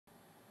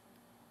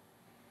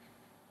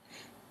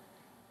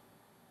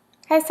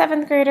Hi,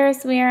 7th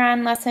graders. We are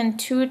on lesson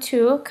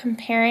 2.2,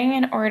 comparing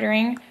and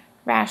ordering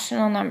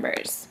rational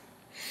numbers.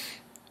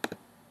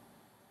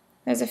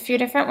 There's a few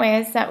different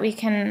ways that we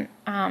can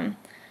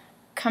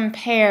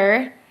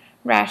compare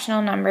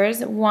rational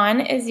numbers.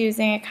 One is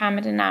using a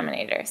common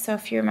denominator. So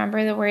if you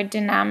remember the word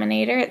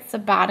denominator, it's the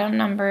bottom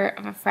number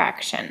of a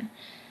fraction.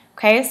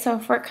 Okay, so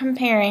if we're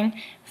comparing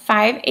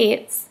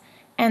 5/8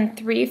 and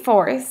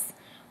 3/4,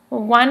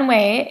 well, one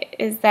way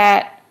is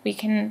that we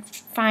can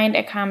find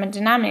a common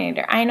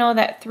denominator. I know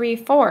that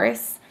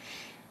 3/4,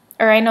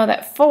 or I know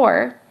that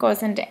 4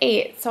 goes into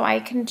 8, so I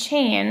can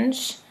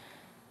change.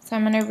 So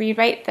I'm going to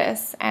rewrite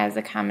this as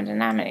a common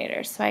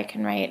denominator. So I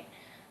can write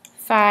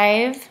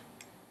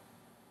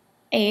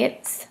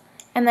 5/8,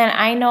 and then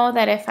I know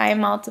that if I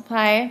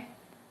multiply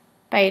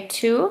by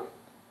 2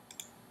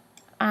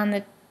 on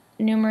the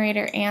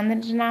numerator and the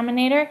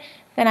denominator,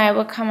 then I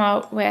will come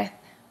out with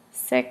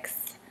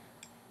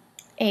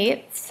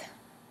 6/8.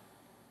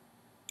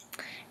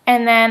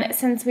 And then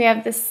since we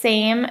have the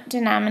same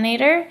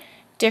denominator,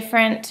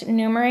 different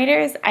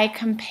numerators, I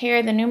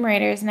compare the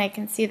numerators and I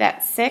can see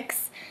that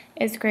 6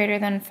 is greater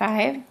than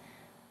 5.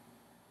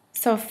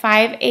 So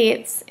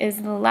 5/8 is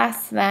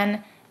less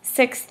than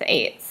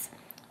 6/8,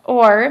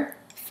 or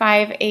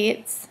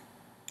 5/8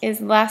 is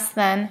less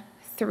than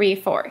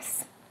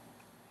 3/4.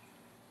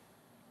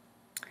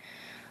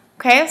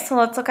 Okay, so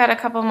let's look at a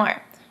couple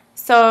more.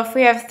 So if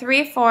we have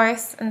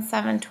 3/4 and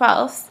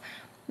 7/12,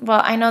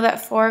 well, I know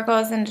that 4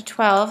 goes into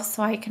 12,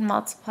 so I can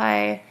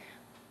multiply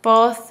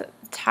both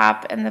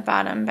top and the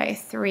bottom by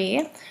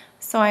 3.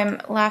 So I'm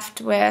left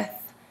with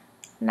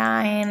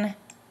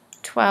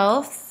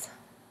 9/12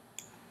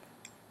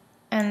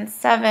 and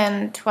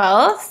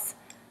 7/12.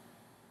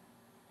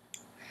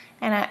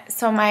 And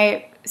so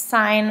my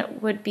sign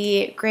would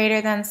be greater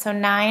than, so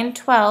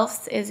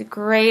 9/12 is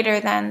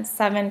greater than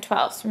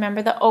 7/12.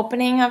 Remember, the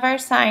opening of our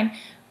sign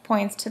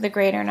points to the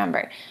greater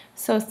number.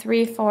 So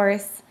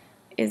 3/4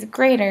 is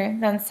greater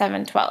than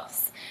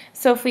 7/12.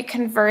 So if we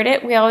convert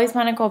it, we always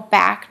want to go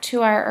back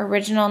to our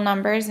original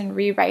numbers and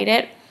rewrite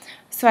it.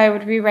 So I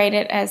would rewrite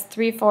it as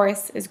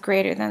 3/4 is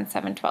greater than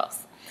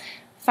 7/12.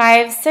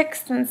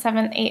 5/6 and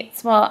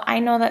 7/8. Well, I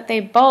know that they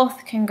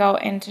both can go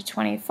into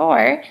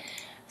 24.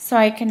 So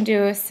I can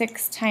do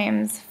 6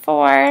 times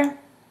 4,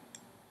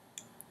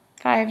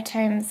 5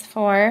 times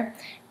 4,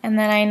 and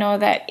then I know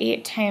that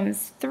 8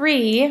 times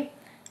 3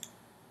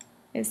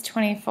 is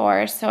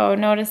 24. So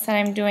notice that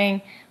I'm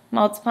doing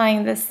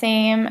multiplying the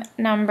same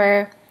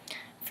number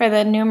for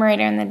the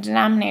numerator and the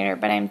denominator,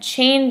 but I'm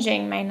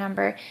changing my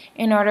number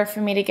in order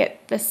for me to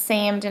get the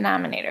same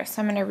denominator.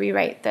 So I'm going to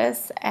rewrite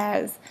this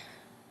as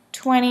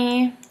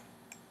 24,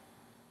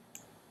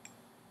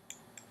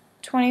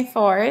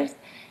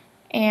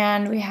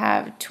 and we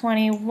have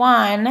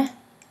 21/24.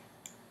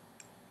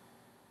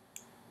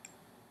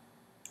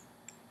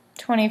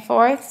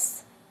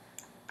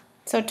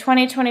 So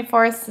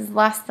 20/24 is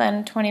less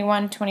than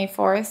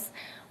 21/24,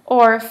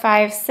 or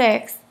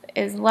 5/6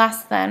 is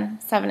less than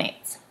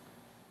 7/8.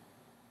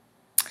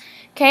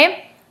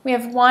 Okay, we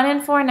have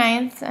 1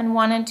 4/9 and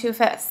 1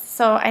 2/5.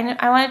 So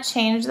I want to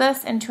change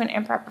this into an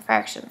improper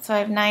fraction. So I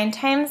have 9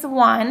 times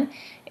 1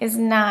 is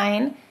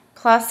 9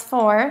 plus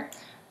 4.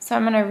 So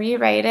I'm going to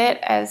rewrite it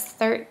as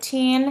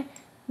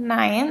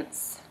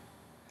 13/9.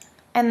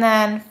 And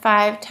then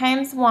 5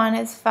 times 1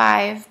 is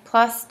 5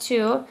 plus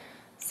 2,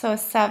 so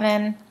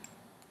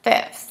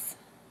 7/5.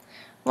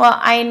 Well,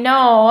 I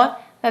know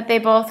that they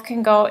both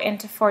can go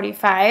into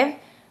 45,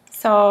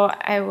 so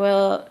I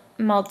will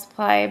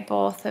multiply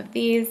both of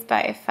these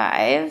by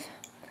 5,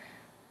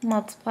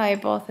 multiply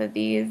both of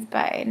these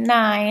by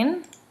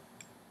 9,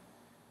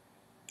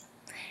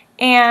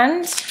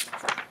 and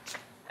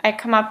I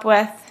come up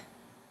with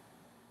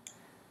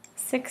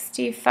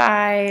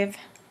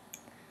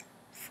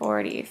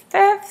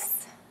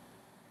 65/45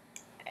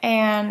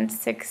 and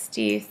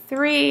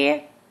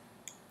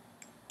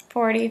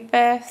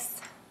 63/45.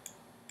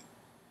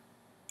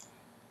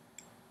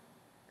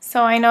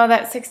 So I know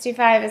that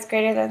 65 is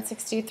greater than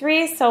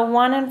 63, so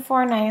 1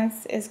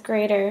 4/9 is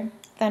greater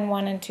than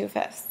 1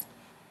 2/5.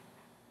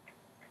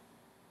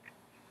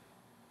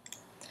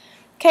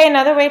 Okay,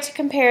 another way to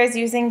compare is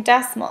using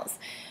decimals.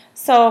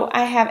 So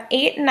I have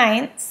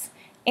 8/9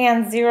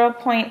 and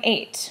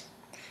 0.8.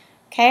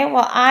 Okay,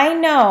 well, I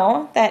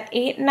know that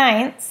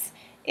 8/9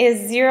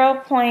 is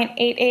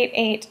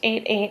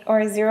 0.88888,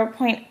 or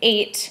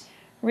 0.8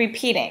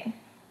 repeating.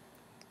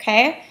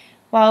 Okay,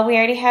 well, we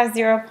already have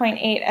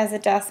 0.8 as a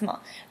decimal.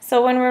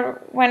 So when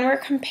we're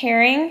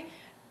comparing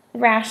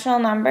rational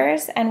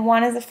numbers and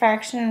one is a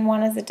fraction and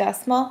one is a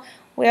decimal,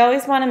 we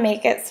always want to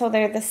make it so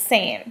they're the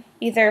same,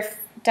 either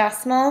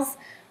decimals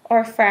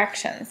or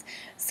fractions.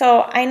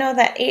 So I know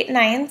that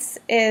 8/9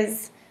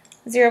 is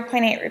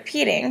 0.8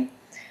 repeating.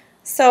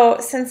 So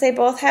since they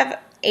both have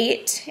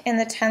 8 in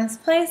the tens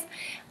place,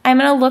 I'm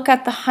going to look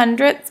at the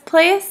hundredths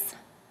place,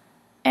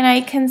 and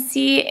I can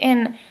see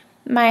in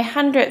my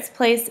hundredths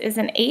place is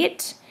an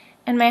 8,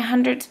 and my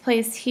hundredths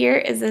place here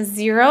is a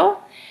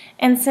 0.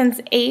 And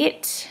since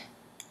 8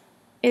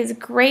 is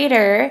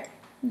greater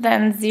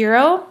than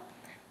 0,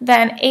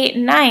 then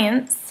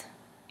 8/9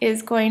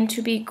 is going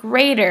to be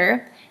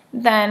greater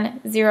than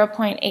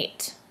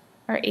 0.8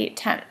 or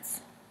 8/10.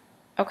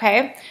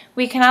 Okay?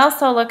 We can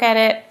also look at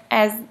it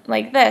as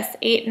like this,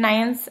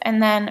 8/9,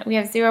 and then we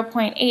have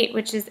 0.8,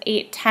 which is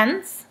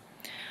 8/10.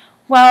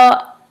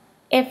 Well,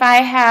 if I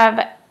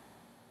have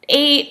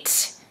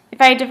 8,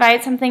 if I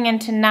divide something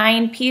into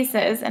 9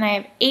 pieces and I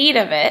have 8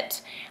 of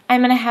it,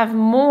 I'm going to have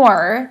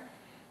more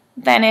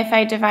than if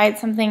I divide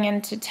something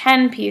into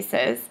 10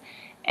 pieces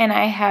and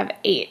I have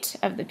 8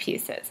 of the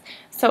pieces.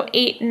 So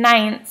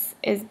 8/9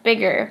 is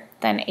bigger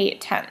than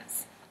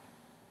 8/10.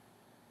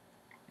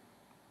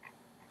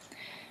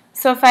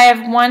 So if I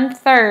have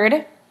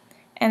 1/3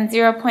 and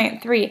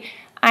 0.3,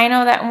 I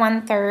know that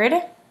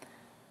 1/3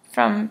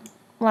 from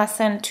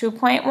lesson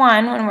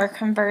 2.1, when we're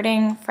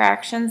converting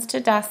fractions to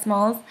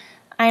decimals,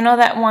 I know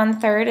that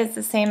 1/3 is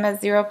the same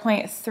as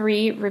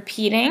 0.3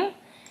 repeating,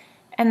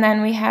 and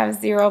then we have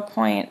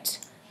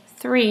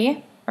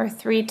 0.3 or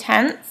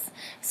 3/10.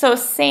 So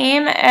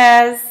same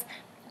as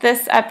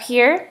this up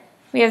here,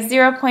 we have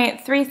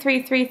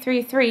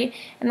 0.33333,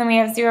 and then we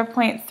have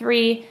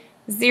 0.30.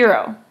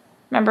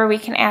 Remember, we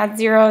can add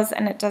zeros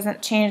and it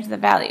doesn't change the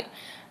value.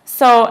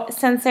 So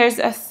since there's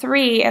a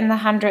 3 in the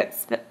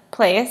 100th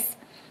place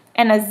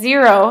and a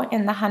 0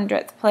 in the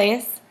 100th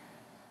place,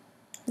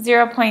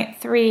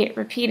 0.3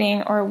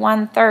 repeating, or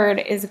 1/3,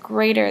 is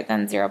greater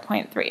than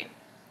 0.3.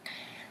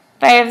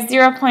 If I have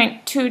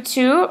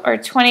 0.22 or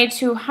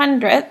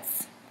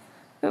 22/100ths,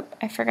 oop,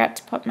 I forgot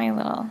to put my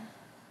little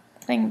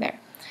thing there.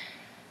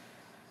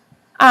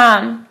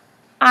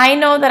 I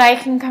know that I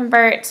can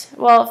convert,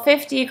 well,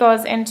 50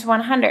 goes into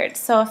 100.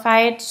 So if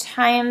I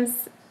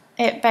times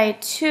it by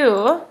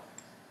 2,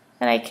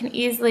 then I can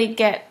easily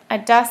get a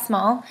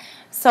decimal.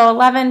 So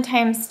 11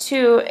 times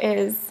 2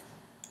 is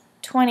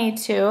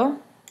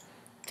 22.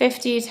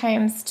 50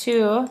 times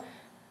 2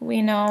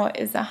 we know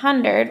is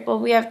 100. Well,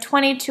 we have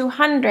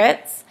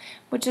 22/100ths,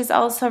 which is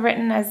also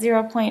written as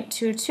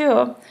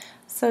 0.22.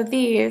 So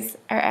these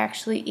are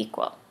actually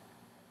equal.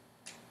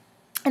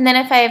 And then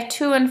if I have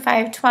 2 and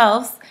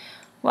 5/12,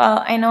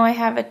 well, I know I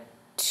have a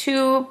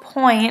 2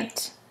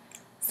 point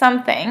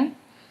something.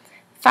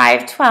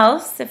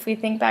 5/12, if we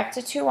think back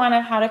to 2.1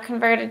 of how to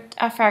convert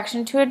a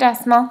fraction to a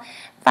decimal,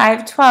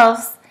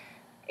 5/12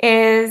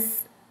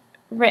 is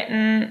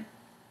written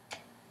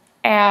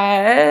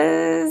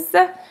as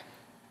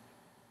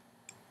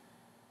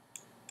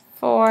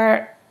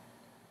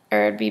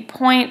it'd be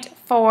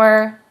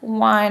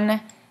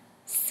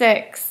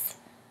 0.416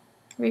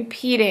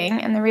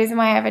 repeating, and the reason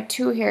why I have a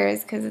 2 here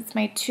is because it's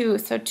my 2,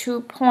 so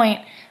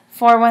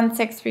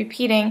 2.416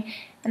 repeating,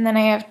 and then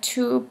I have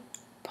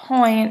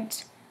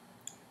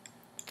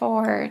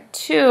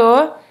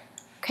 2.42.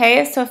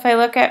 Okay, so if I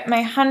look at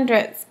my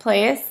 100ths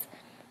place,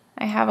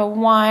 I have a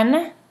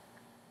 1.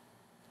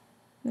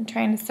 I'm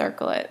trying to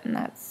circle it, and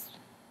that's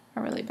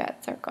a really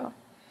bad circle.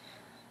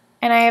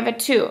 And I have a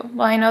 2.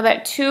 Well, I know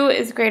that 2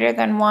 is greater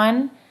than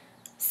 1,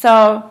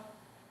 so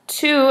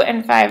 2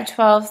 and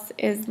 5/12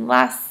 is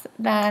less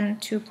than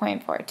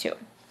 2.42.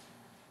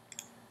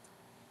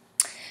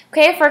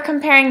 Okay, if we're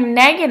comparing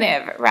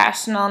negative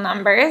rational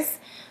numbers,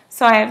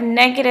 so I have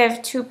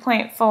negative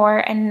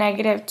 2.4 and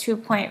negative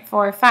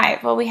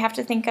 2.45. Well, we have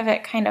to think of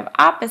it kind of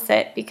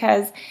opposite,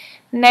 because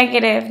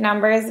negative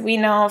numbers, we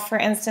know, for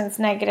instance,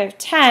 negative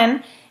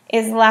 10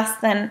 is less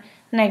than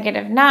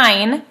negative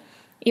 9,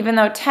 even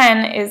though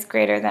 10 is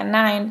greater than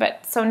 9.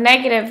 But so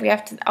negative, we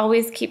have to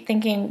always keep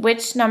thinking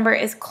which number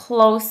is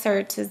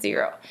closer to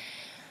 0.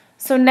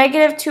 So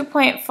negative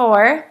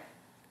 2.4,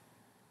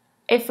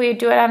 if we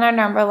do it on our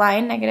number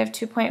line, negative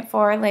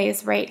 2.4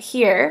 lays right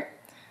here,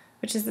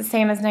 which is the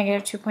same as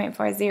negative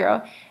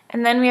 2.40.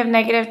 And then we have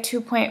negative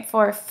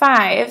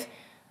 2.45,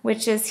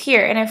 which is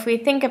here. And if we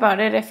think about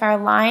it, if our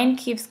line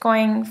keeps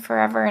going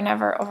forever and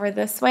ever over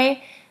this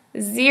way,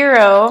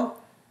 0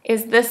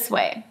 is this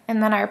way,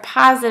 and then our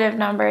positive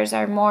numbers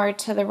are more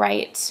to the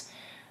right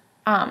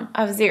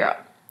of 0.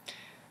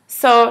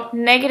 So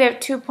negative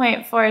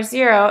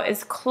 2.40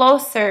 is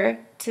closer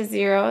to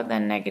 0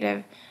 than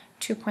negative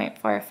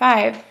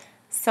 2.45,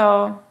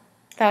 so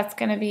that's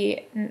going to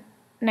be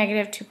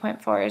negative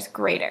 2.4 is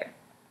greater.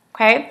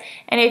 Okay,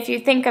 and if you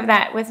think of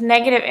that with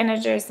negative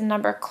integers, the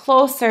number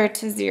closer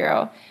to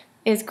 0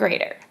 is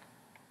greater.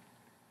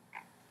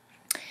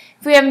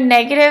 If we have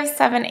negative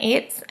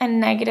 7/8 and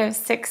negative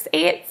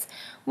 6/8,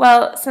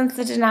 well, since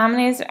the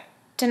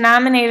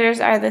denominators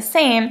are the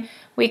same,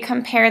 we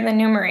compare the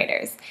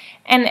numerators.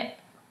 And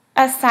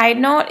a side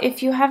note,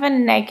 if you have a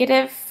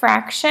negative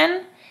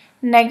fraction,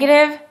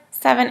 negative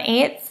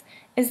 7/8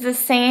 is the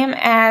same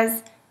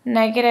as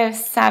negative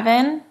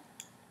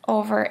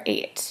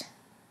 7/8.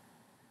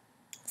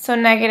 So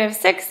negative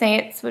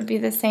 6/8 would be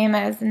the same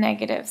as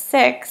negative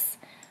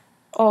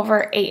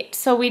 6/8.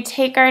 So we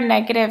take our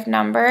negative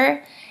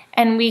number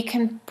and we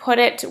can put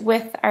it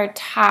with our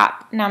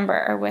top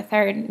number, or with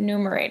our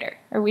numerator.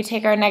 Or we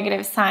take our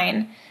negative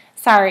sign,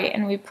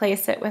 and we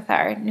place it with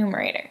our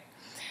numerator.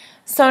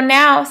 So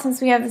now,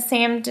 since we have the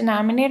same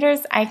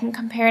denominators, I can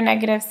compare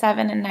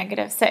 -7 and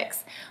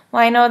 -6.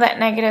 Well, I know that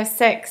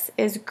 -6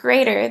 is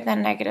greater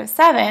than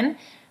 -7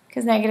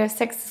 because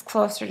 -6 is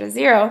closer to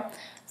 0.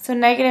 So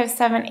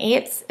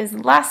 -7/8 is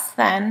less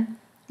than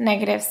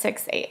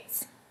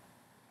 -6/8.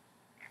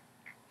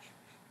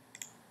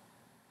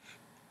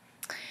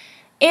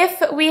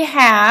 If we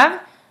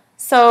have,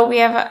 so we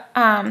have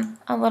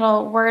a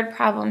little word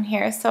problem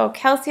here. So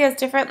Kelsey has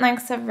different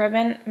lengths of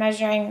ribbon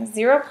measuring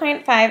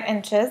 0.5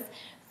 inches,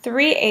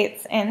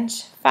 3/8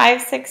 inch,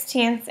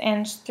 5/16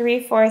 inch,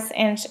 3/4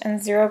 inch, and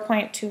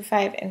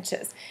 0.25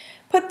 inches.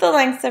 Put the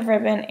lengths of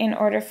ribbon in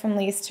order from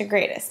least to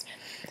greatest.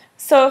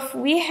 So if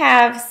we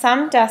have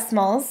some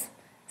decimals,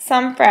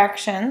 some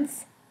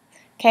fractions,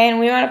 okay, and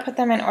we want to put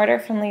them in order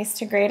from least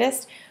to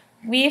greatest,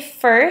 we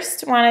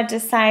first want to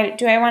decide,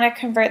 do I want to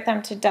convert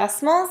them to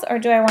decimals or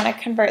do I want to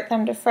convert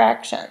them to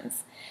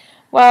fractions?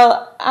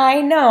 Well,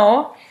 I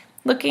know,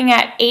 looking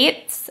at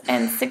 8ths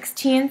and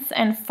 16ths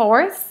and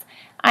 4ths,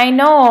 I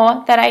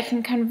know that I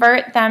can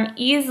convert them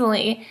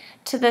easily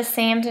to the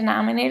same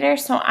denominator,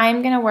 so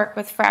I'm going to work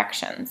with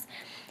fractions.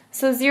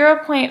 So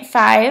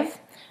 0.5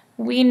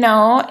 we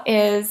know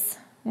is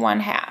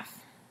 1/2.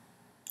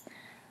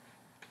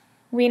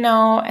 We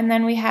know, and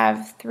then we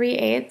have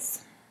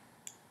 3/8.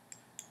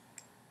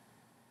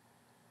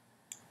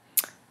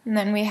 And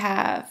then we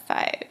have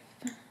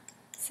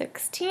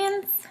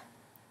 5/16.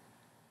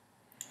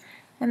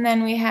 And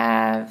then we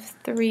have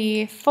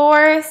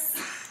 3/4.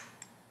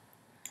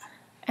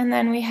 And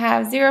then we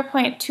have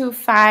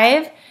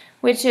 0.25,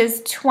 which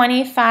is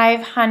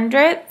 25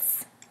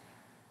 hundredths.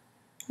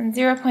 And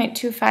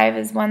 0.25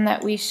 is one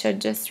that we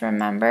should just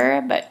remember,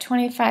 but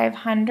 25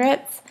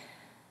 hundredths,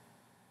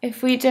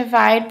 if we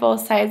divide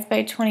both sides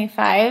by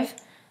 25,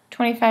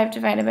 25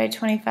 divided by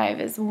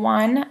 25 is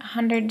 1,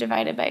 100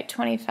 divided by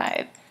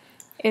 25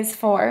 is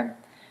 4.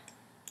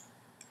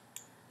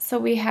 So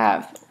we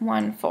have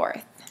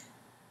 1/4.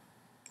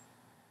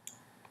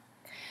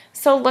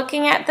 So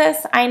looking at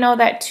this, I know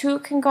that 2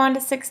 can go into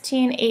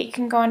 16, 8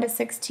 can go into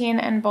 16,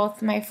 and both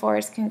of my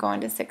 4's can go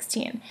into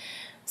 16.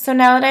 So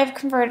now that I've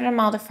converted them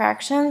all to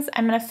fractions,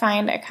 I'm going to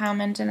find a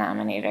common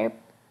denominator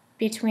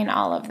between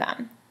all of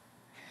them.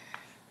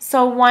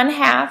 So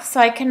 1/2, so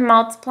I can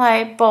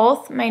multiply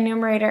both my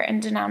numerator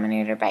and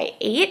denominator by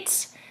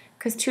 8,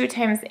 because 2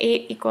 times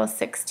 8 equals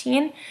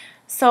 16.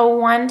 So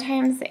 1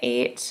 times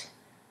 8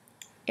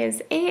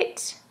 is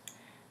 8,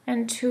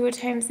 and 2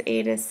 times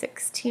 8 is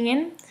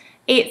 16.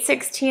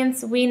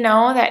 8/16, we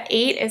know that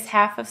 8 is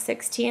half of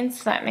 16,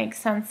 so that makes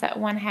sense that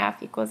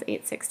 1/2 equals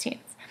 8/16.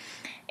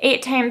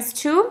 8 times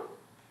 2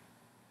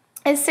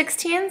 is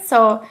 16,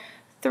 so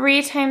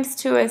 3 times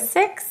 2 is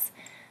 6,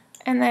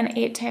 and then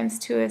 8 times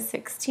 2 is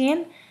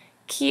 16.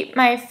 Keep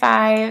my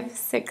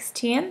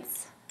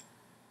 5/16.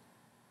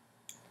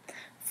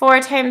 4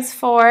 times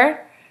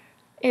 4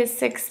 is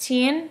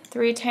 16.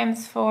 3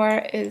 times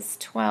 4 is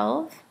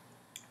 12.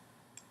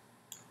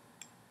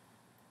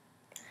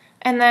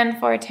 And then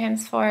 4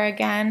 times 4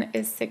 again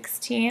is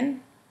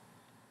 16.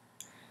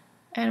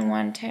 And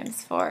 1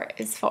 times 4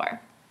 is 4.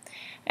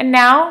 And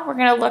now we're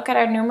going to look at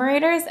our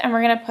numerators and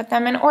we're going to put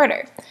them in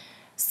order.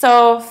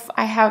 So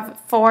I have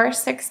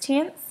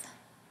 4/16.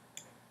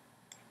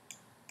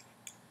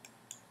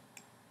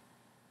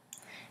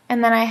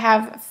 And then I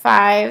have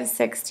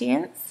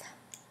 5/16.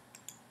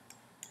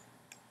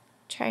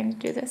 Trying to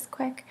do this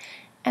quick.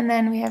 And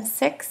then we have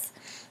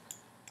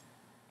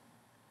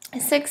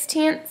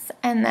 6/16,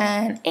 and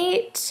then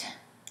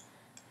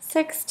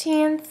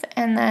 8/16,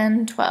 and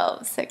then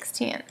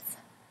 12/16.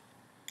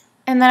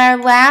 And then our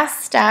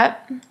last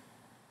step,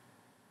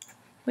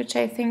 which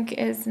I think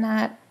is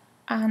not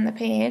on the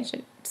page,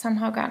 it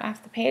somehow got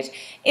off the page,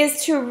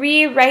 is to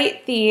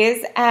rewrite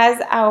these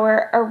as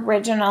our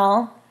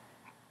original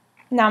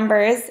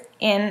numbers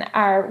in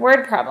our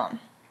word problem.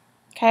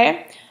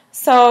 Okay?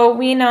 So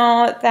we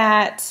know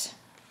that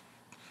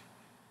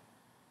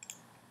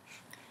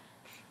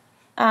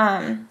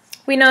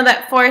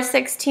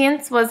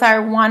 4/16 was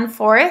our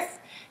 1/4,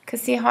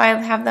 because see how I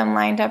have them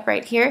lined up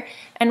right here,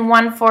 and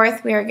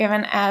 1/4 we are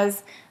given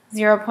as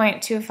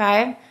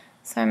 0.25,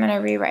 so I'm going to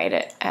rewrite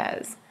it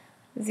as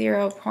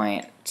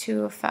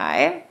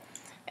 0.25,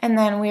 and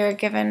then we are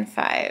given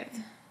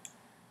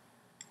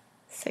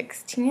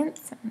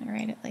 5/16, I'm going to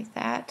write it like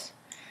that.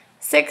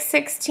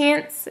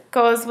 6/16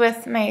 goes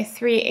with my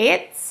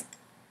 3/8.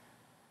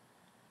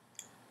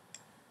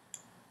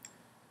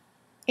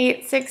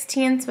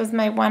 8/16 was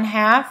my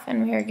 1/2,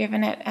 and we are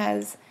given it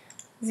as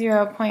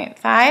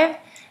 0.5.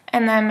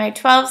 And then my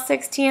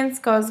 12/16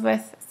 goes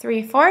with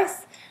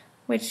 3/4,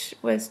 which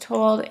was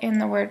told in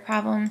the word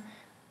problem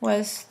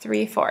was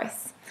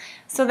 3/4.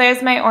 So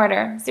there's my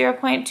order: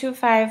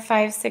 0.25,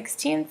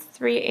 5/16,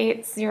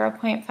 3/8,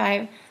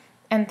 0.5,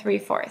 and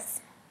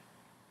 3/4.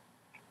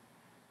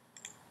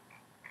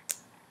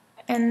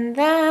 And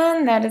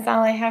then that is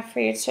all I have for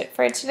you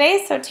for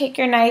today. So take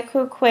your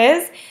NICU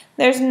quiz.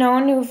 There's no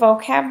new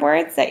vocab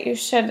words that you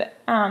should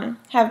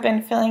have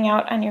been filling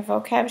out on your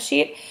vocab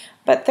sheet,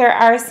 but there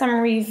are some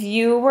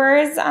review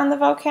words on the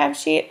vocab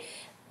sheet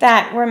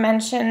that were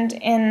mentioned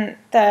in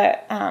the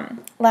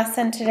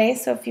lesson today.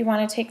 So if you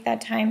want to take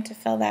that time to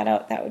fill that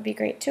out, that would be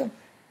great too.